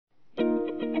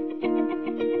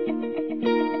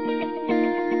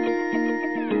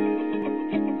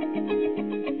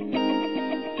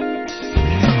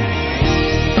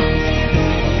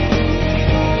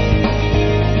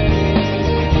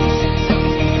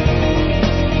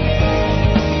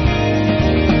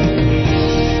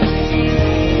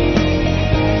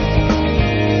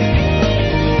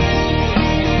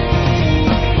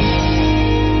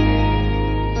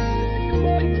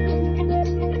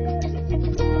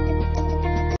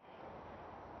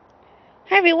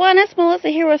Hi everyone, it's Melissa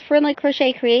here with Friendly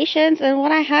Crochet Creations, and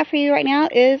what I have for you right now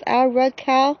is our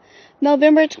RugCAL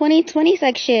November 2020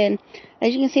 section.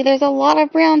 As you can see, there's a lot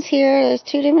of browns here. There's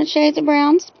two different shades of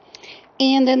browns,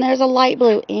 and then there's a light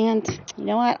blue. And you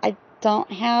know what? I don't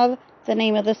have the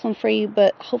name of this one for you,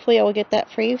 but hopefully I will get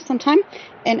that for you sometime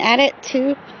and add it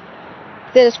to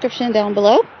the description down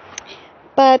below.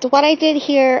 But what I did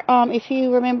here, if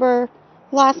you remember,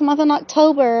 last month in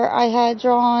October, I had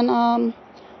drawn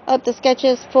up the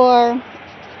sketches for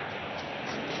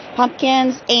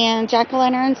pumpkins and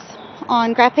jack-o'-lanterns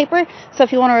on graph paper. So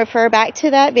if you want to refer back to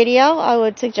that video, I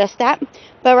would suggest that.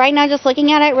 But right now, just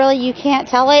looking at it, really you can't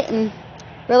tell it, and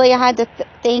really I had to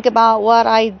think about what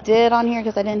I did on here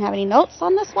because I didn't have any notes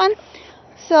on this one.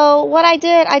 So what I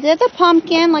did the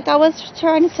pumpkin like I was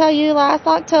trying to tell you last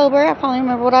October. I finally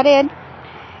remember what I did.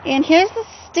 And here's the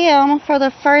stem for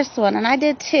the first one, and I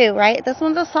did two, right? This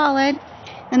one's a solid,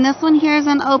 and this one here is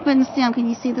an open stem. Can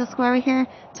you see the square right here?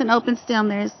 It's an open stem.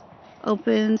 There's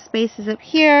open spaces up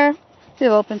here, two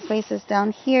open spaces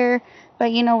down here.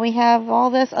 But you know, we have all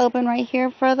this open right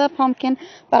here for the pumpkin.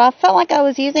 But I felt like I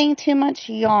was using too much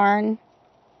yarn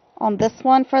on this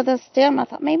one for the stem. I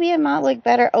thought maybe it might look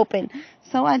better open.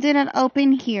 So I did an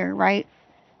open here, right?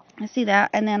 I see that.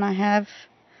 And then I have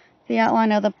the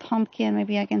outline of the pumpkin.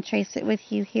 Maybe I can trace it with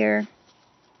you here.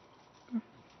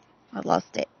 I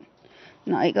lost it.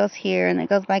 No, it goes here and it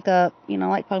goes back up, you know,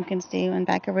 like pumpkins do, and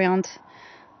back around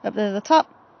up to the top.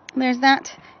 There's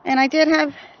that. And I did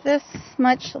have this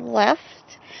much left,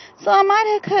 so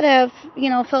I could have,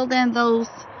 you know, filled in those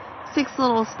 6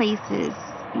 little spaces.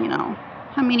 You know,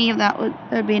 how many of that would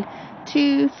there be?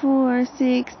 2, 4,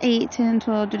 6, 8, 10,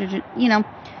 12, you know.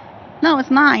 No,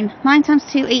 it's 9. 9 times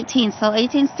 2, 18. So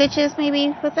 18 stitches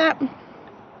maybe with that.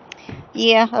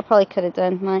 Yeah, I probably could have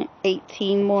done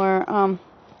 18 more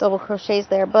double crochets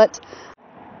there, but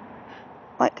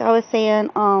like I was saying,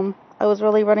 I was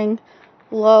really running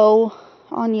low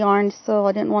on yarn, so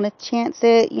I didn't want to chance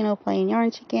it, you know, playing yarn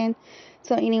chicken.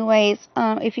 So anyways,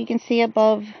 if you can see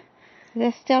above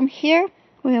this stem here,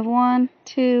 we have 1,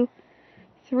 2,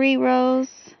 3 rows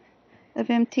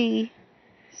of empty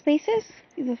spaces,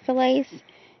 the fillets,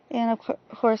 and of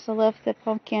course I left the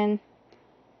pumpkin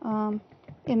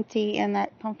empty and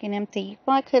that pumpkin empty.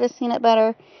 Well, I could have seen it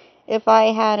better if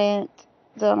I hadn't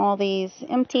done all these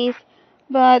empties,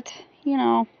 but you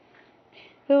know,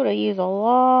 it would have used a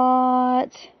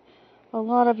lot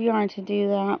of yarn to do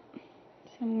that.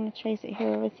 So I'm going to trace it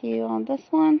here with you on this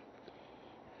one.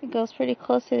 It goes pretty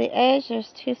close to the edge.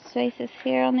 There's 2 spaces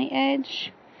here on the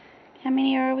edge. How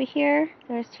many are over here?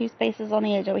 There's 2 spaces on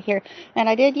the edge over here. And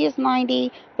I did use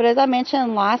 90, but as I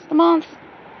mentioned last month,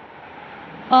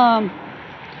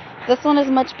 this one is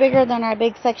much bigger than our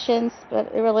big sections,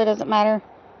 but it really doesn't matter.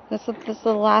 This is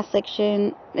the last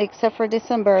section, except for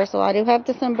December. So I do have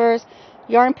December's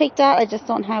yarn picked out. I just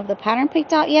don't have the pattern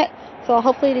picked out yet. So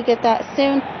hopefully to get that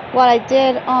soon. What I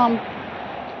did,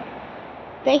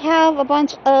 they have a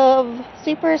bunch of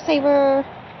Super Saver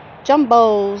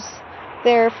Jumbos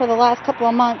there for the last couple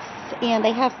of months, and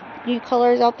they have new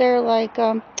colors out there. Like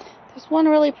there's one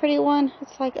really pretty one.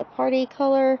 It's like a party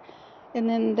color. And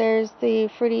then there's the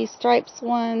fruity stripes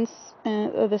ones,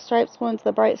 or the stripes ones,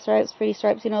 the bright stripes, fruity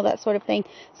stripes, you know, that sort of thing.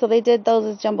 So they did those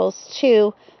as jumbos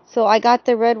too. So I got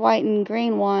the red, white, and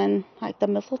green one, like the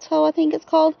mistletoe, I think it's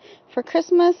called, for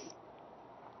Christmas.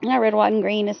 Not red, white, and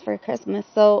green is for Christmas.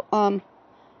 So,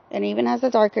 it even has a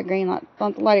darker green, not the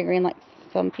lighter green like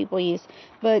some people use.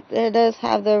 But it does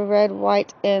have the red,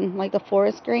 white, and like the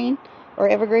forest green, or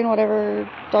evergreen, whatever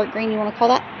dark green you want to call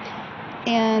that.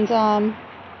 And,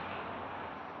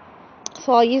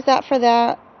 so I'll use that for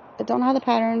that. I don't have the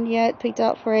pattern yet picked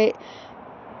out for it.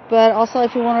 But also,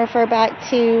 if you want to refer back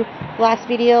to last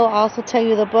video, I'll also tell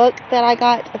you the book that I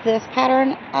got this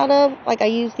pattern out of. Like, I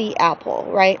used the apple,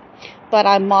 right? But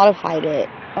I modified it.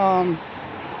 And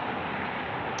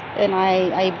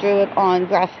I drew it on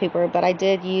graph paper, but I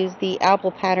did use the apple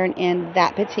pattern in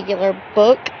that particular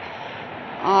book.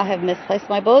 I have misplaced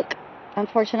my book,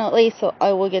 unfortunately, so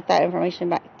I will get that information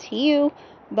back to you.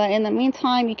 But in the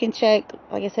meantime, you can check,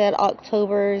 like I said,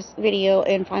 October's video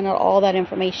and find out all that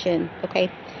information, okay?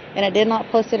 And I did not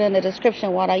post it in the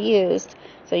description what I used,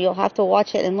 so you'll have to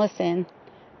watch it and listen.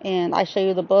 And I show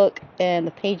you the book and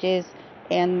the pages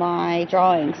and my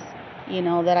drawings, you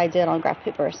know, that I did on graph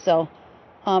paper. So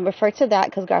refer to that,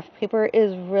 because graph paper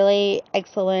is really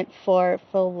excellent for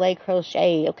filet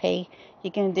crochet, okay?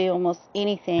 You can do almost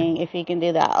anything if you can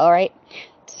do that, all right?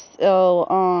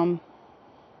 So,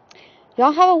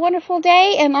 y'all have a wonderful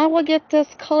day, and I will get this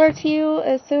color to you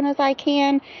as soon as I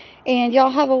can. And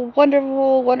y'all have a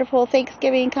wonderful, wonderful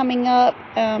Thanksgiving coming up.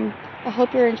 I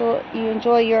hope you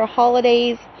enjoy your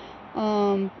holidays.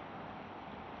 I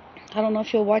don't know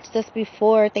if you'll watch this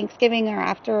before Thanksgiving or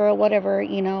after or whatever,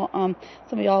 some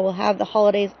of y'all will have the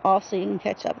holidays off so you can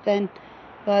catch up then.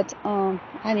 But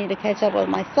I need to catch up with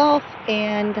myself,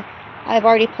 and I've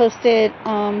already posted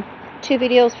 2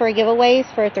 videos for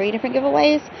giveaways, for 3 different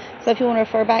giveaways. So if you want to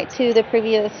refer back to the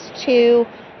previous 2,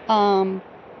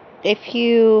 if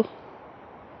you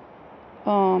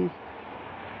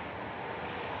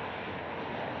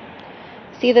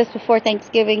see this before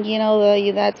Thanksgiving,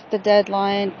 that's the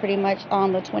deadline pretty much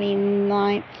on the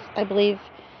 29th, I believe,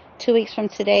 2 weeks from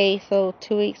today. So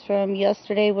 2 weeks from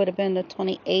yesterday would have been the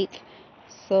 28th.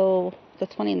 So the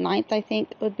 29th, I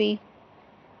think, would be,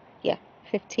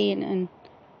 15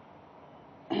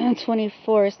 and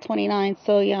 24 is 29.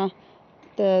 So yeah,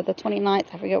 the 29th,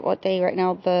 I forget what day right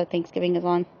now the Thanksgiving is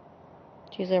on.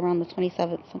 It's usually around the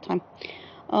 27th sometime.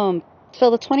 So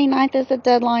the 29th is the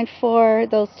deadline for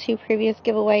those 2 previous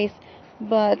giveaways.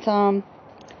 But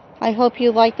I hope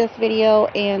you like this video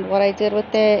and what I did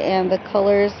with it and the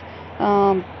colors.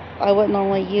 I wouldn't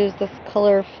normally use this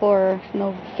color for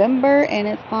November, and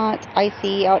it's not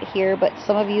icy out here, but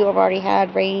some of you have already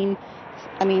had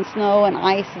snow and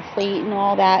ice and sleet and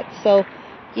all that. So,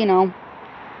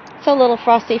 it's a little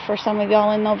frosty for some of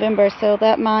y'all in November. So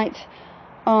that might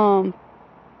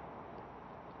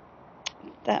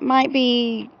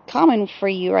be common for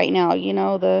you right now.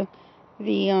 The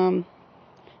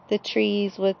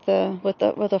trees with the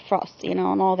frost, and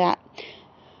all that,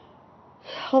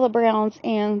 all the browns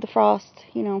and the frost.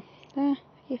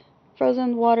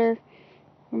 Frozen water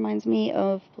reminds me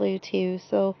of blue too.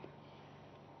 So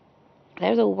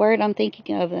there's a word I'm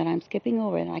thinking of that I'm skipping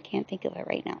over, and I can't think of it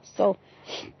right now. So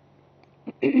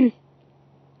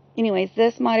anyways,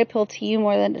 this might appeal to you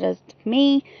more than it does to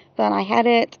me, but I had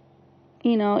it,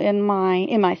 in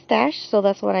my stash, so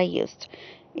that's what I used.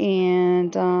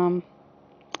 And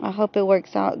I hope it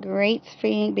works out great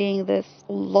for being this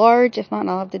large. If not,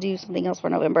 I'll have to do something else for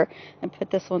November and put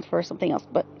this one for something else.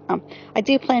 But I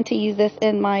do plan to use this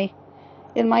in my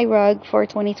rug for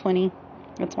 2020.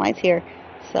 That's why it's here.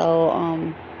 So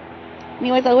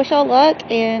anyways, I wish y'all luck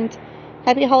and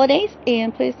happy holidays.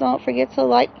 And please don't forget to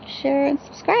like, share, and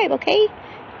subscribe. Okay?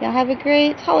 Y'all have a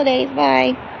great holidays.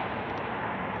 Bye.